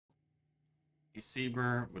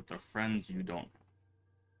Bceber with the friends you don't.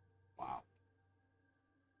 Wow.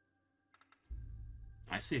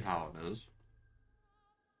 I see how it is.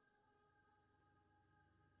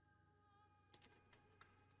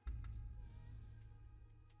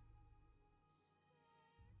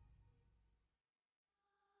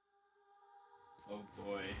 Oh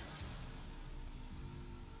boy.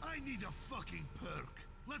 I need a fucking perk.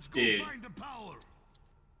 Let's go Dude. find the power.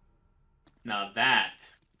 Now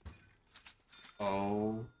that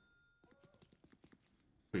Oh.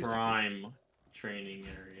 Please don't. prime training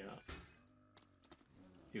area.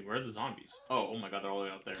 Dude, where are the zombies? Oh my god, they're all the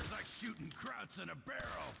way out there. It's like shooting krauts in a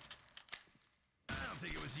barrel. I don't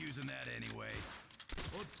think it was using that anyway.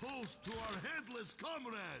 A toast to our headless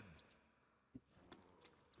comrade.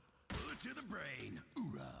 Bullet to the brain.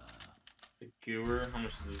 Hoorah. The Goer, how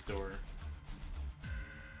much is this door?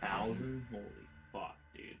 1,000? Holy fuck,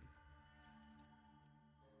 dude.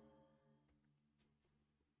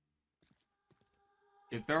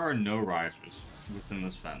 If there are no risers within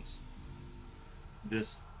this fence,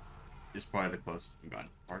 this is probably the closest we've gotten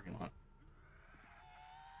to the parking lot.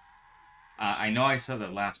 I know I said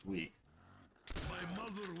that last week. My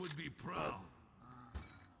mother would be proud.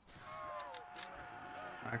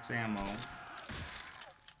 Max ammo.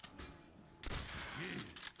 Shit.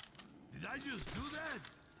 Did I just do that?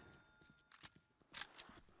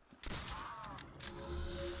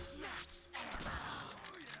 Max ammo.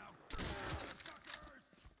 Oh yeah. Fuckers.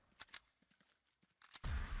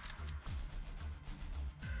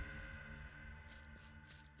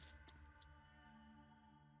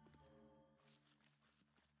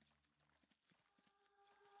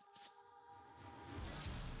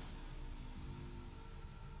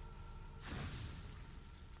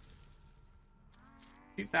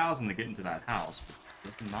 2,000 to get into that house,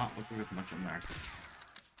 but does not look like there's much in there.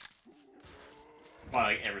 Well,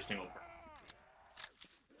 like every single person.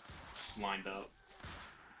 Just lined up.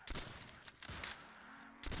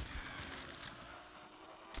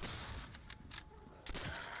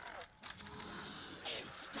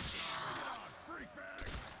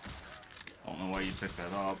 Don't know why you picked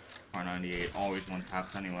that up. R98 always one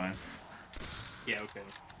taps anyway. Yeah, okay.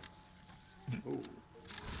 Ooh.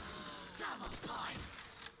 Double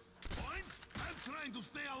points. Points? I'm trying to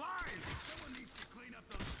stay alive. Someone needs to clean up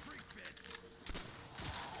those freak bits.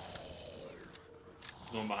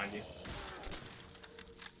 There's one behind you.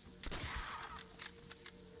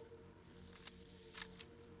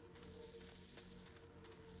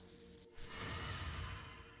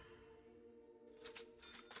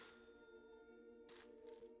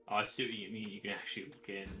 Oh, I see what you mean. You can actually look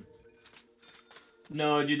in.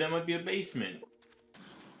 No, dude, that might be a basement.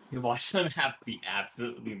 You watch them have to be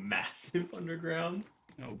absolutely massive underground.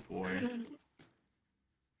 Oh boy.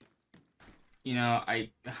 You know, I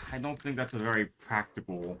don't think that's a very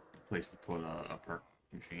practical place to put a perk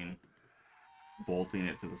machine. Bolting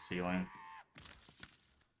it to the ceiling.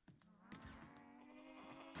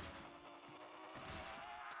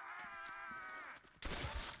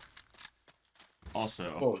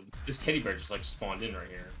 Also, Oh, this teddy bear just like spawned in right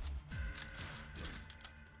here.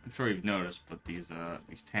 I'm sure you've noticed, but these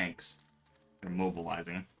tanks, they're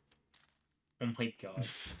mobilizing. Oh my god.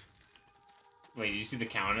 Wait, did you see the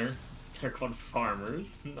counter? They're called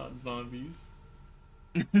farmers, not zombies.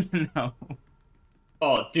 No.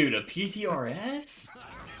 Oh, dude, a PTRS?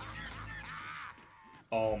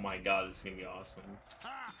 Oh my god, this is gonna be awesome.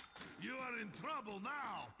 Ha! You are in trouble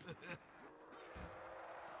now.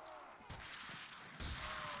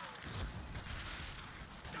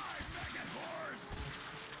 Die, maggot horse!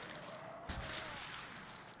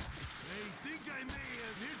 I think I may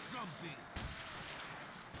have hit something.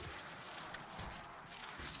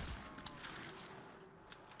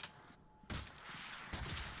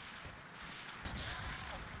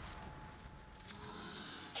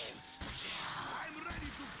 I'm ready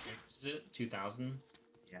to kick. Is it 2,000?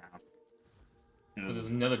 Yeah. But there's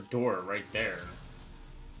another door right there.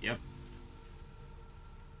 Yep.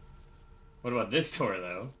 What about this door,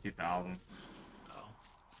 though? 2,000. Oh.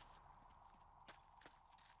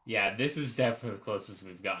 Yeah, this is definitely the closest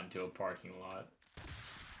we've gotten to a parking lot.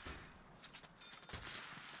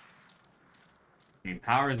 I mean,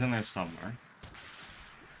 power is in there somewhere.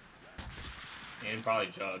 And probably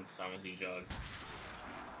Jug, because I don't see Jug.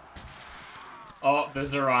 Oh, there's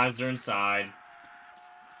their eyes, they're inside.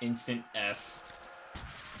 Instant F.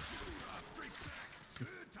 Good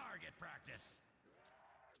target practice.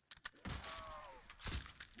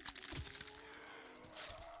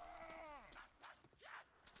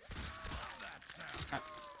 That sound.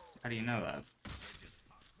 How do you know that?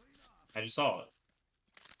 I just saw it.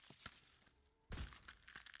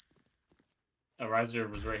 A riser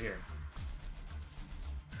was right here.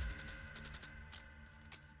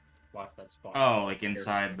 Watch that spot. Oh, like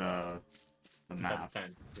inside the Inside map. the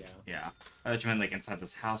fence, yeah. Yeah. I thought you meant like inside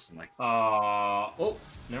this house. I'm like, Oh,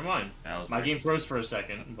 never mind. that was My right. game froze for a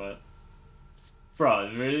second, but...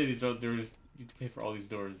 Bro, really? These doors... You have to pay for all these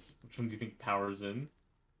doors. Which one do you think power's in?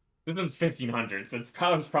 This one's 1500, so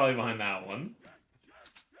power's probably behind that one.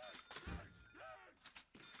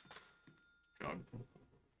 Jug.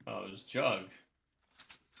 Oh, it was Jug.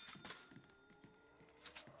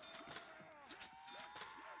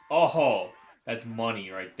 Oh, that's money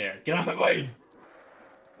right there. Get out of my way!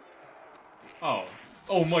 Oh.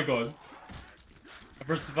 Oh my god. I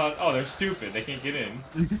first thought, oh, they're stupid. They can't get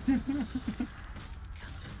in.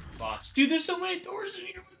 Box. Dude, there's so many doors in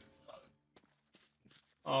here.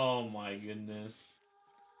 Oh my goodness.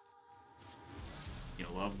 You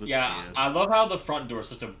love the Yeah, shit. I love how the front door is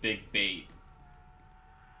such a big bait.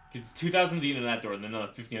 It's 2,000 to get into that door, and then another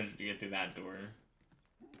 1,500 to get through that door.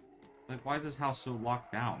 Like, why is this house so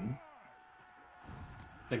locked down?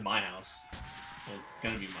 It's like my house. Well, it's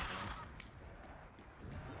gonna be my house.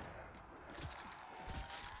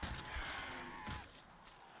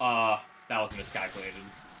 That was miscalculated.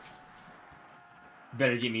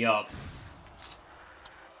 Better get me up.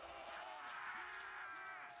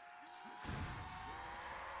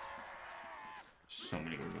 So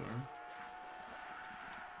many over there.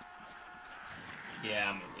 Yeah,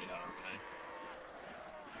 I'm gonna lead out, okay.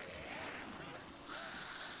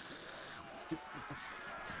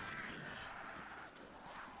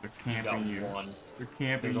 They're You got camping you. one. They're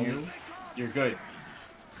camping There's you. only- You're good.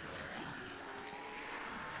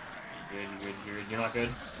 You're good, you're good, you're good. You're not good?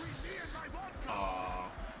 Aww.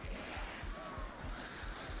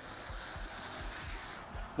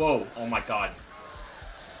 Whoa, oh my god.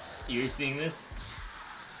 You're seeing this?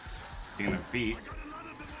 Seeing their feet.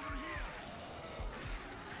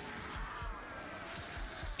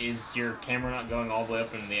 Is your camera not going all the way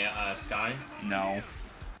up in the sky? No.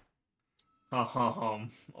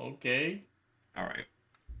 Okay. Alright.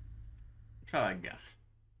 Try that again.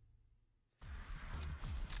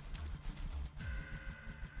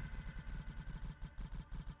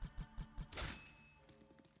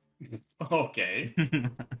 Okay.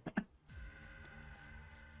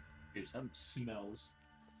 Dude, some smells.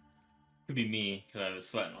 Could be me, because I was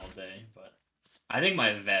sweating all day, but... I think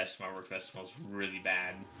my work vest smells really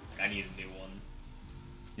bad. I need a new one.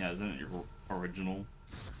 Yeah, isn't it your original?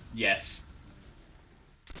 Yes.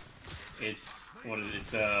 It's,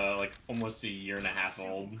 it's like almost a year and a half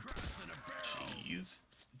old. Jeez.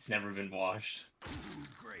 It's never been washed. Ooh,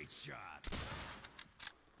 great shot.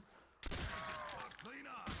 Clean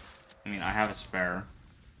up. I mean, I have a spare.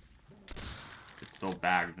 It's still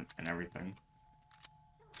bagged and everything.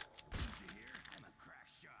 Did you hear? I'm a crack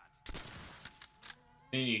shot.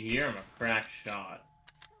 Then you hear him a crack shot.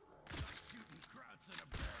 Shooting krauts in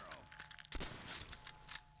a barrel.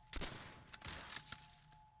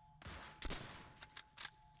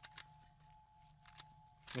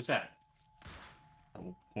 What's that?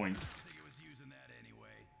 Double point. I think it was using that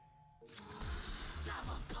anyway.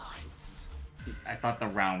 I thought the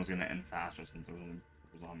round was gonna end faster since there was only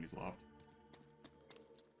zombies left.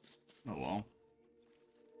 Oh well.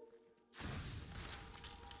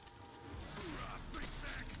 Hoorah, big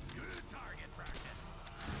sack. Good target practice.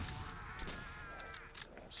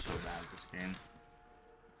 I'm so bad at this game.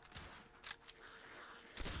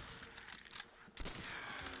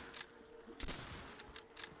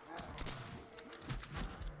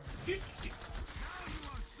 Now you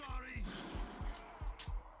are sorry.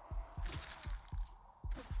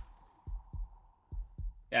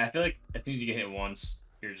 Yeah, I feel like as soon as you get hit once,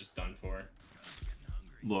 you're just done for. Getting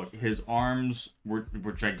hungry. Look, his arms were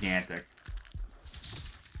gigantic.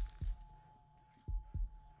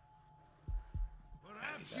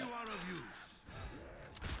 Perhaps you are of use.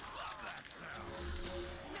 Love that sound.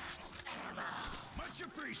 Much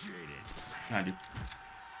appreciated. I do.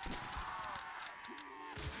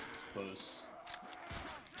 Close.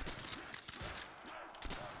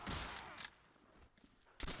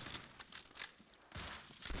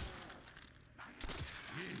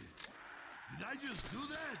 Shit. Did I just do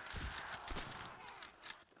that?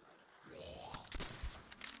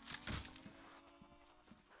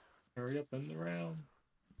 Hurry up in the round.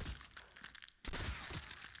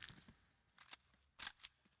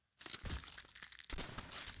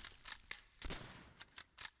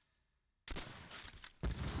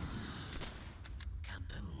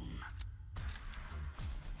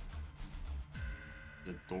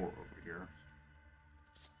 The door over here.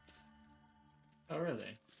 Oh,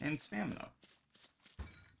 really? And stamina.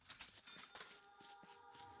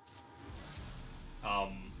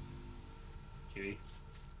 Chewie.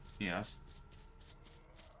 Yes.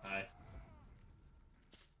 Hi.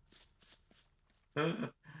 Hmm.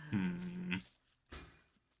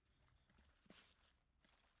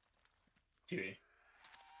 Chewie.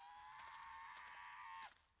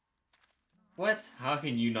 What? How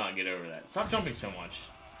can you not get over that? Stop jumping so much.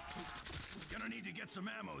 Gonna need to get some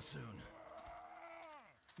ammo soon.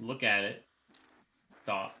 Look at it.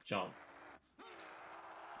 Stop. Jump.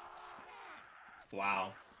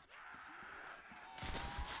 Wow.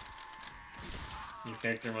 Your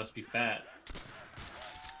character must be fat.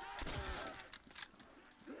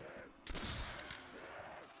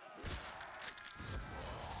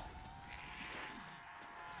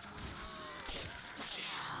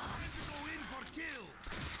 Go in for kill.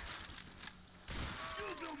 You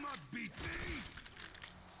will not beat me.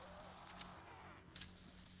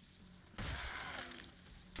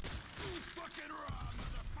 You fucking raw,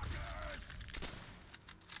 motherfuckers.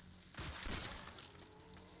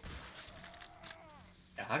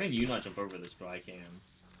 Yeah, how can you not jump over this, bro? I can.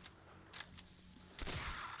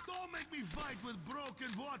 Don't make me fight with broken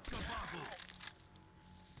vodka bottles.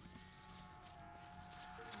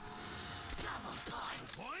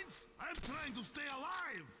 Points? I'm trying to stay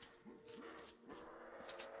alive.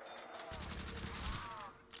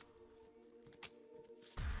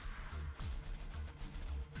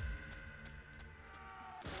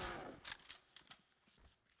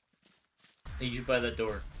 You should buy that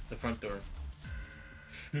door. The front door.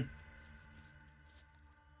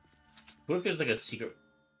 What if there's like a secret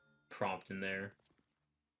prompt in there?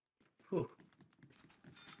 Whew.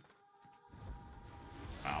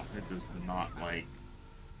 Wow, it does not like.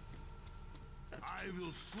 I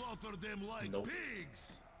will slaughter them like Nope. pigs.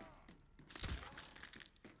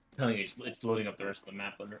 Telling you, it's loading up the rest of the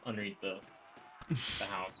map underneath the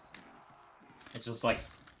house. It's just like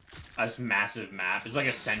this massive map. It's like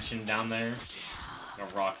Ascension down there. Like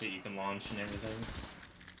a rocket you can launch and everything.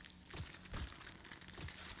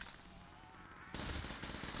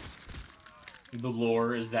 The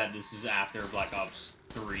lore is that this is after Black Ops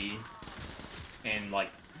 3, and like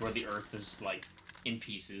where the Earth is like in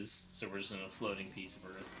pieces, so we're just in a floating piece of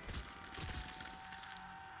Earth.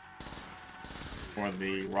 Or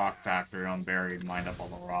the rock factory unburied, mined up all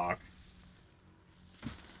the rock.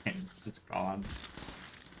 And it's just gone.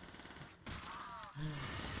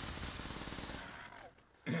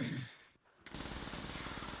 Dude,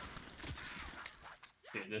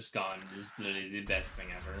 this gun is literally the best thing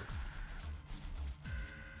ever.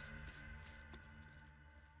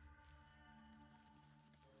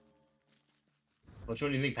 Which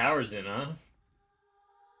one do you think Power's in, huh?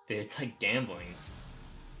 Dude, it's like gambling.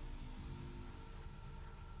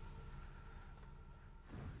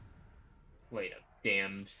 Wait a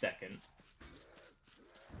damn second.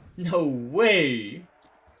 No way!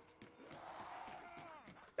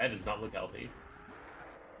 That does not look healthy.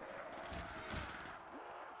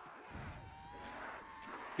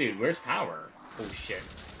 Dude, where's Power? Oh shit.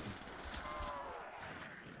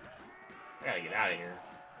 I gotta get out of here.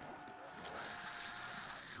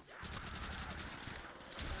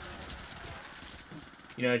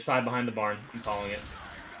 You know, it's probably behind the barn. I'm calling it.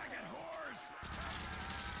 Faggot whores.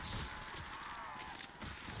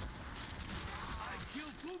 I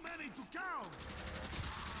killed too many to count.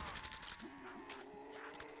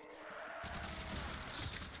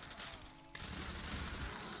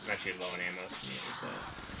 I'm actually low on ammo. So but...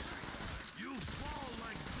 You fall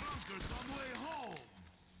like drunkards on way home.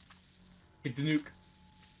 Hit the nuke.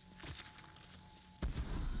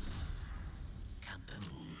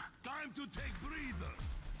 Time to take breather.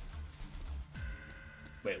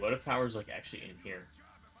 Wait, what if Power's like actually in here?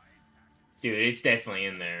 Dude, it's definitely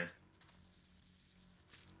in there.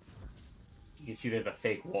 You can see there's a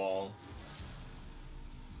fake wall.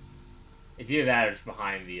 It's either that or it's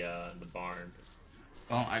behind the barn.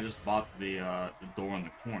 Well, I just bought the door in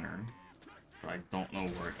the corner, but I don't know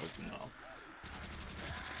where it opened up.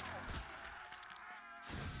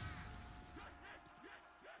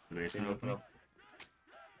 Is the basement Didn't open? open up.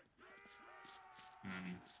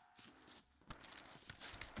 Hmm.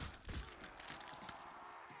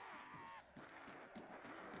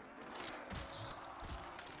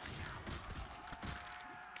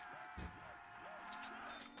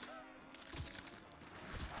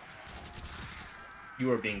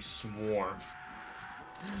 You are being swarmed.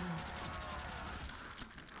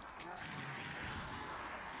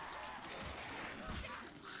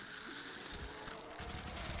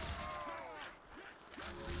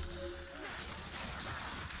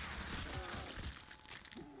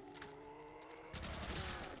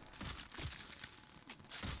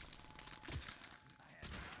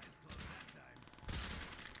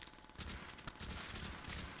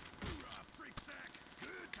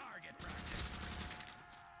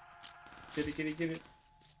 Get it, get it, get it.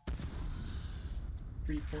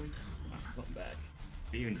 3 points. Come back.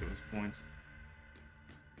 He even give us points.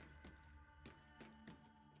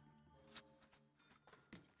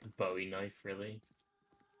 Bowie knife, really?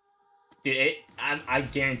 Dude, I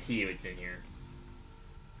guarantee you it's in here.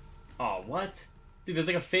 Oh, what? Dude, there's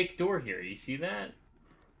like a fake door here. You see that?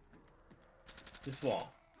 This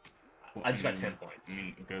wall. Well, I just got 10 points. I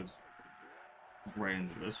mean, it goes right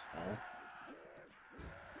into this wall.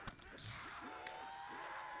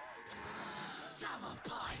 Double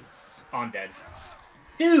points. Oh, I'm dead.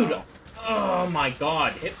 Dude! Oh. Oh my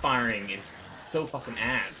god, hip firing is so fucking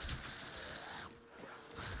ass.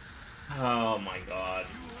 Oh my god.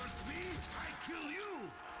 You hurt me, I kill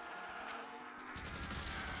you.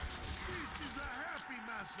 This is a happy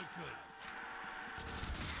massacre.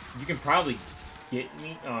 You can probably get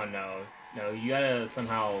me. Oh no. No, you gotta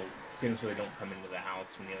somehow get them so they don't come into the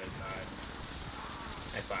house from the other side.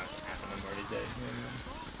 That's fine. Half of them already dead.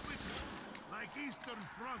 So quick, like Eastern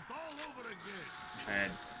Front all over again. Which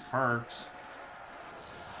had perks.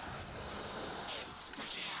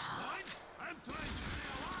 Points? I'm trying to stay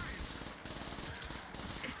alive.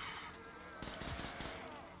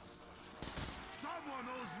 Someone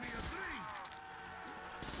owes me a drink.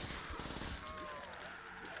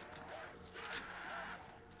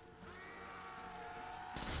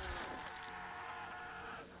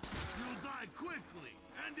 You'll die quickly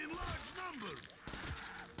and in large numbers.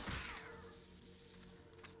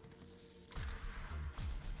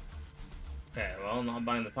 Okay, well, not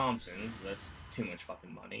buying the Thompson. That's too much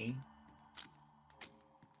fucking money.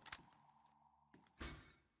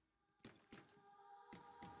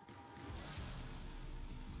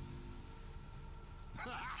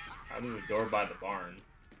 How do the door by the barn?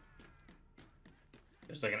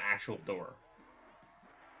 There's like an actual door.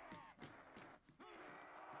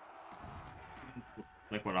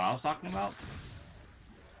 Like what I was talking about?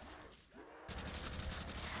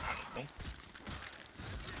 I don't know.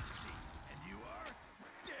 And you are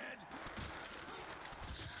dead.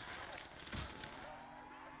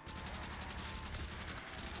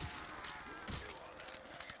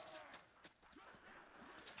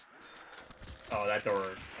 Oh, that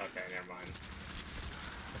door. Okay, never mind.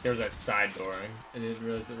 There's that side door. I didn't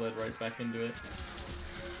realize it led right back into it.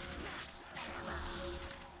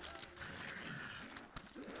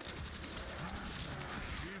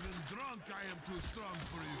 Even drunk, I am too strong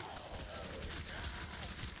for you.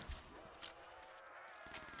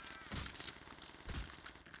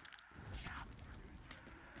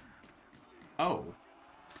 Oh.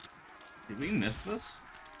 Did we miss this?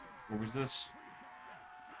 Or was this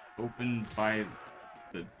opened by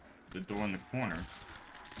the door in the corner?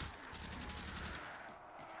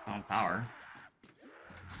 On power.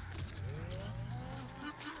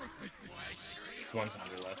 There's one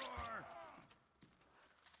zombie left.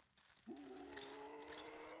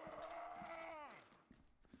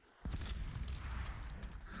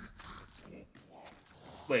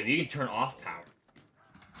 Wait, you can turn off power.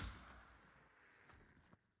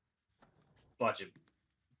 Watch it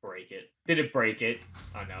break it. Did it break it?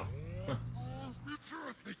 Oh no.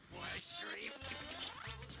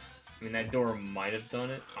 I mean, that door might have done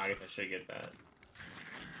it. I guess I should get that.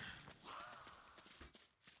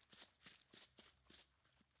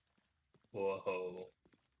 Whoa.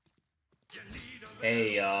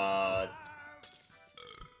 Hey,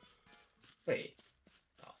 wait.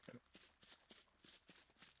 Oh,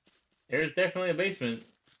 there's definitely a basement.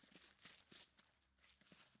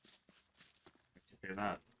 Just hear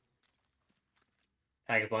that.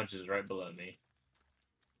 Pack of punches right below me.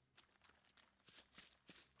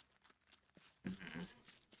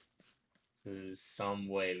 So there's some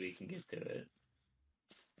way we can get to it.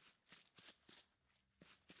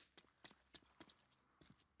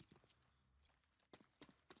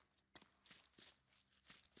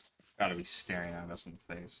 Gotta be staring at us in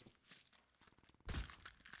the face.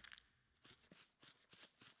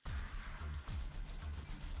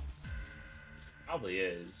 Probably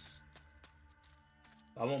is.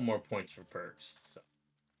 I want more points for perks, so.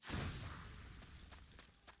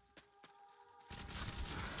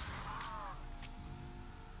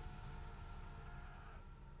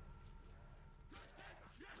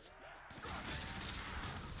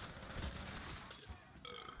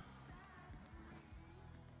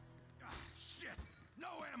 Shit! No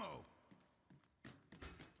ammo!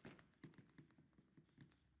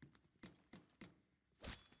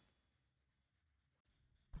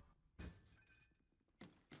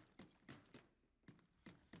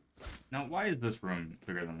 Now, why is this room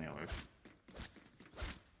bigger than the others?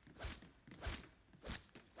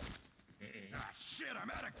 Ah, shit,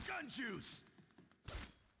 I'm out of gun juice!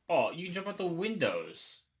 Oh, you can jump out the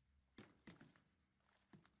windows.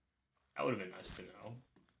 That would have been nice to know.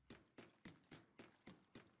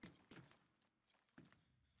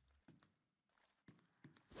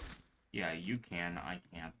 Yeah, you can. I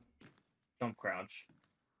can't. Jump crouch.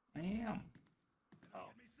 I am. Oh.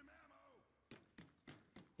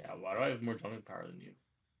 Yeah, why do I have more jumping power than you?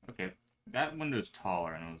 Okay, that window's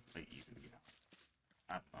taller and it was like easy to get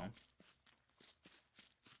out. I don't know.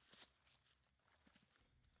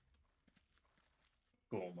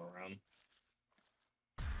 Go around.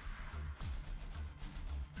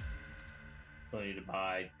 Still need to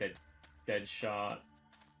buy dead shot.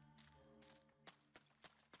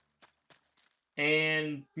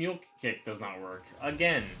 And mule kick does not work.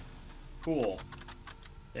 Again. Cool.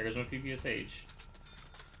 There goes my PPSH.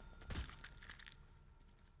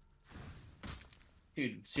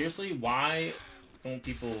 Dude, seriously, why don't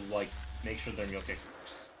people, like, make sure their mule kick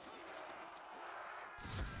works?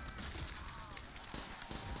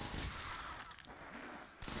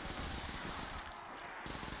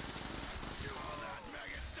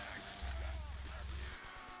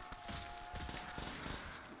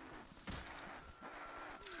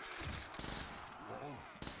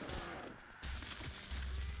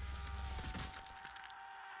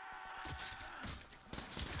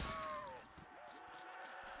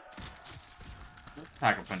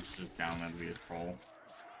 Pack a punch just down, that'd be a troll.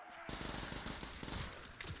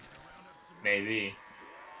 Maybe.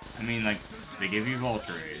 I mean, like, they give you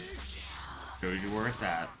Vulture Aid. Shows you where it's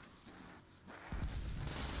at.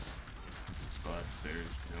 But there's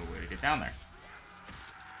no way to get down there.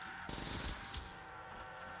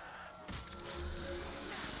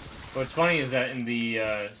 What's funny is that in the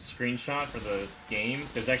screenshot for the game,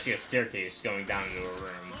 there's actually a staircase going down into a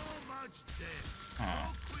room. So much dead. Huh.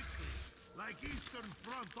 So quickly. Like Eastern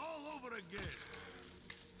Front all over again.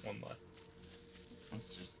 One left.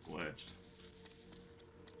 It's just glitched.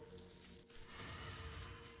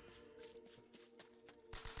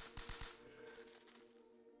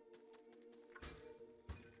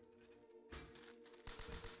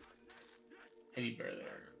 Teddy bear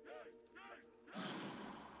there.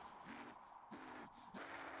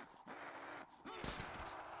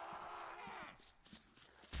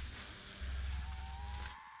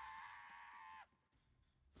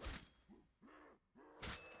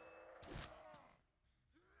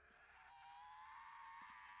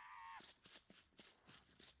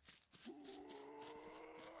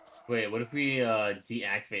 Wait, what if we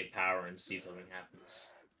deactivate power and see if something happens?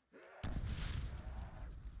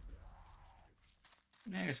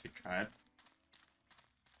 Yeah, I guess we could try it.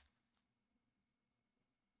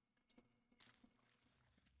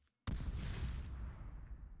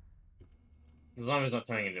 As long as it's not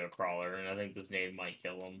turning into a crawler, and I think this nade might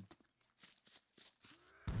kill him.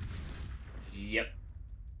 Yep.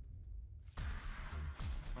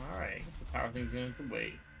 Alright, I guess the power thing's gonna have to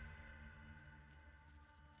wait.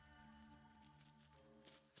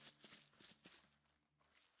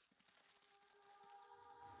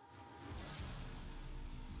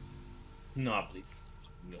 No, I believe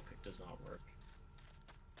mule kick does not work.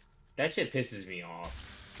 That shit pisses me off.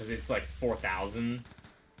 Because it's like 4,000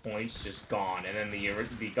 points just gone, and then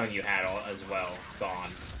the gun you had as well, gone.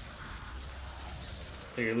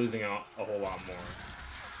 So you're losing a whole lot more.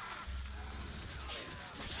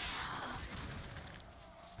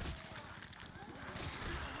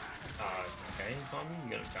 Okay, he's on me?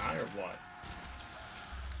 You gonna die or what?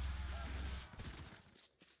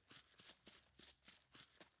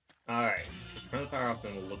 Alright, turn the power off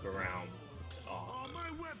and we'll look around. Oh. All my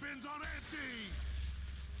weapons are empty.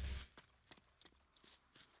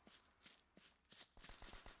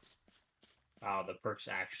 Wow, the perks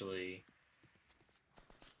actually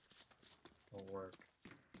will work.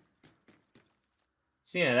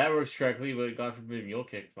 So yeah, that works correctly, but God forbid mule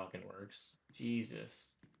kick fucking works.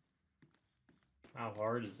 Jesus. How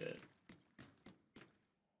hard is it?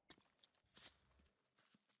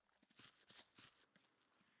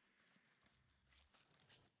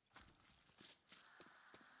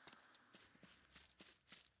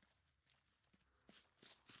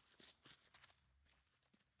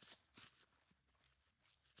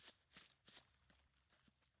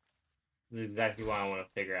 This is exactly why I want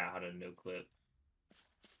to figure out how to no-clip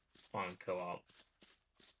on co-op.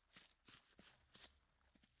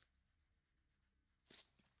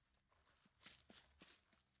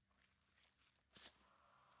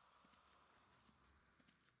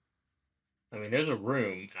 I mean, there's a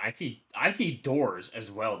room, and I see doors as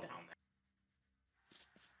well down there.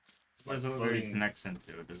 What does it really connects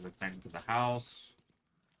into? Does it connect into the house?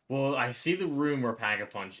 Well, I see the room where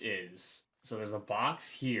Pack-a-Punch is. So there's a box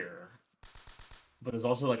here. But there's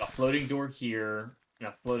also like a floating door here and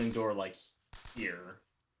a floating door like here.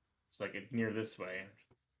 It's like near this way,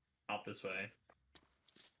 out this way.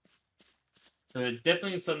 So it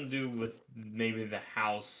definitely has something to do with maybe the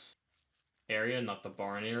house area, not the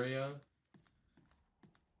barn area.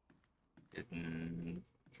 Hidden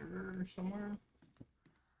trigger somewhere?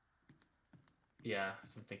 Yeah,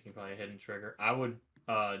 so I'm thinking probably a hidden trigger. I would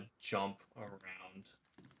jump around.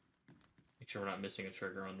 Make sure we're not missing a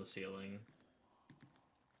trigger on the ceiling.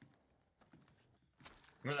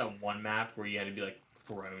 Remember that one map where you had to be like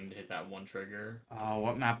prone to hit that one trigger? Oh,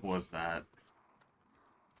 what map was that?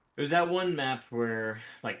 It was that one map where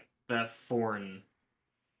like that foreign.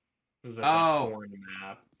 It was like that Oh, foreign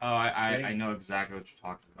map. oh, I know exactly what you're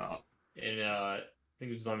talking about. And I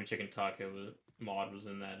think it was Zombie Chicken Taco mod was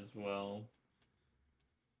in that as well.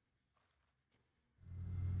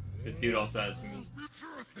 The dude also had some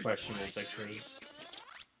questionable pictures.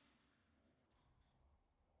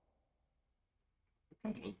 Which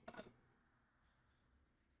one was that?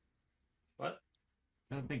 What?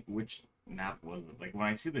 I don't think which map was it. Like when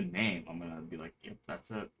I see the name, I'm gonna be like, yep,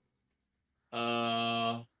 that's it.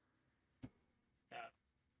 Yeah.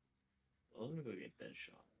 Well, let me go get that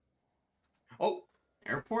shot. Oh,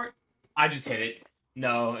 Airport? I just hit it.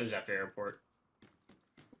 No, it was after airport.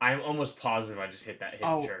 I'm almost positive I just hit the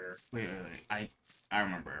trigger. Wait. I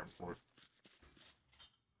remember airport.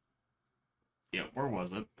 Yeah, where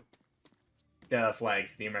was it? The flag,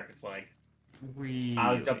 the American flag. Really?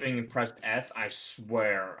 I was jumping and pressed F. I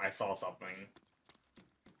swear I saw something.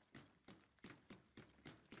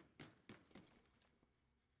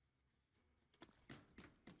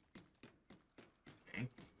 Okay.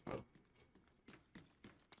 Oh.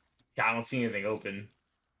 Yeah, I don't see anything open.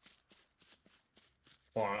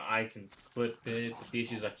 Hold on, I can clip it. But the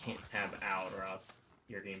issue is I can't tab out or else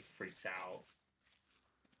your game freaks out.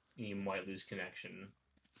 You might lose connection.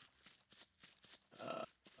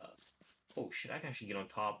 Oh shit, I can actually get on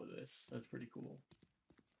top of this. That's pretty cool.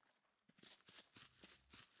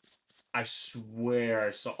 I swear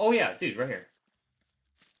I saw... Oh yeah, dude, right here.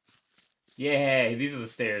 Yeah, these are the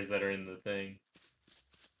stairs that are in the thing.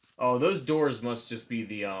 Oh, those doors must just be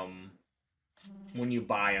the, when you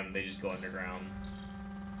buy them, they just go underground.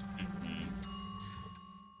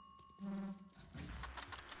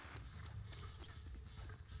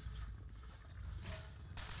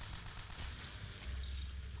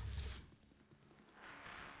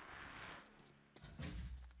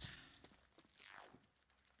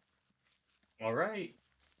 Alright.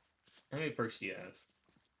 How many perks do you have?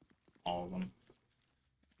 All of them.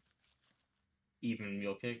 Even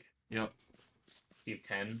mule kick? Yep. Do you have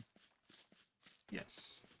 10? Yes.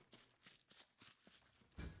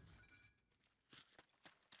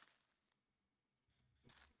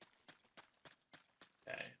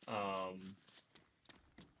 Okay. I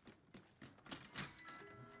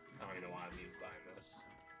don't even know why I'm even buying this.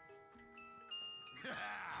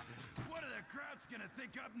 What are the crowds gonna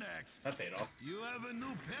think up next? That paid off. You have a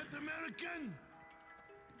new pet, American?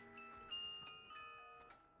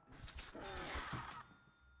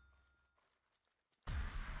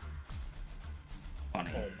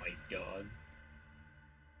 Funny. Oh my god.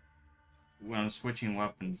 When I'm switching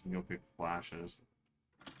weapons, you'll pick flashes.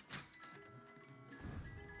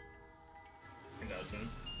 It doesn't.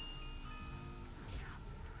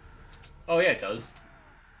 Oh yeah, it does.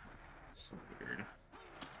 So weird.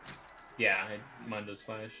 Yeah, mine does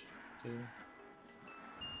flash too.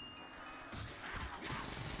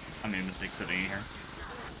 I made a mistake sitting in here.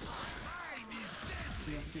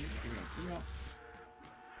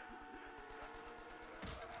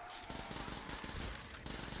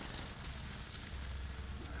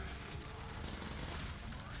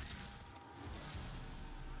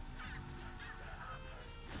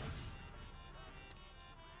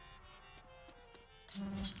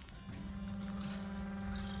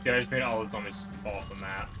 Yeah, I just made all the zombies fall off the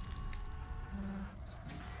map.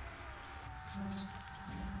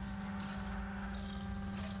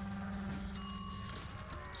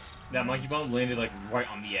 That monkey bomb landed like right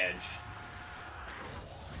on the edge.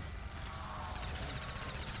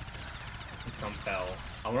 And some fell.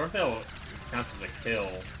 I wonder if that counts as a kill.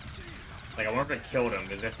 Like, I wonder if it killed him,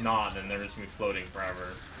 because if not, then they're just gonna be floating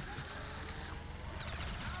forever.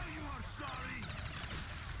 You are sorry.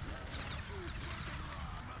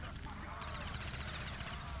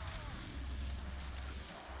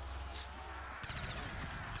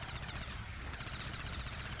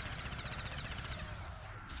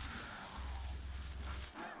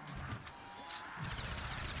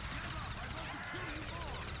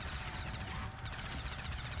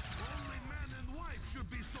 Only man and wife should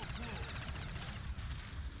be so close.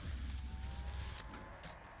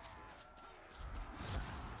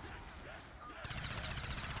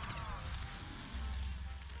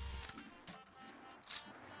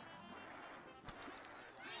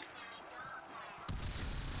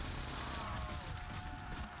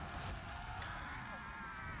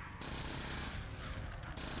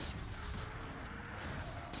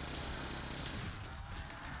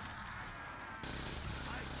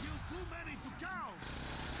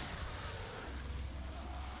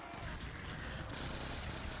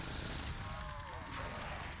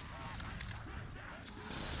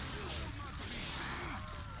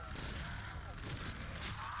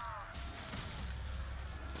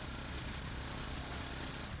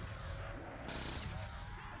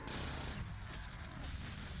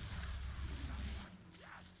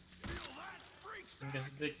 I guess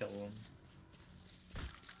it did kill him.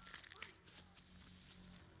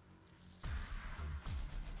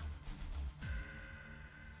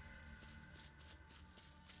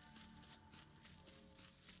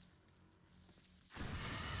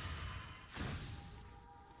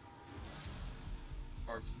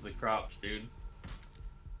 Parts of the crops, dude.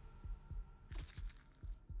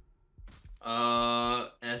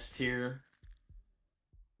 S tier.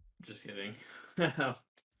 Just kidding.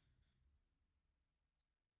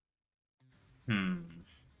 Hmm.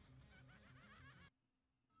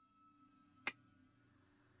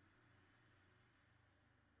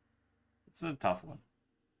 This is a tough one.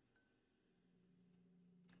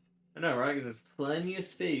 I know, right? Because there's plenty of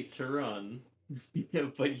space to run,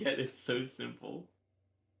 but yet it's so simple.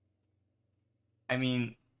 I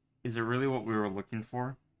mean, is it really what we were looking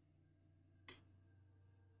for?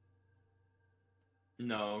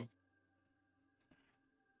 No,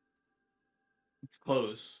 it's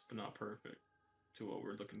close, but not perfect to what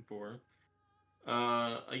we're looking for.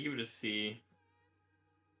 I give it a C.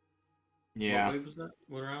 Yeah. What wave was that?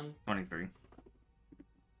 What round? 23.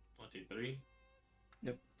 23.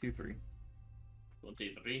 Yep, 2-3.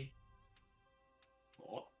 23.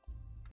 What?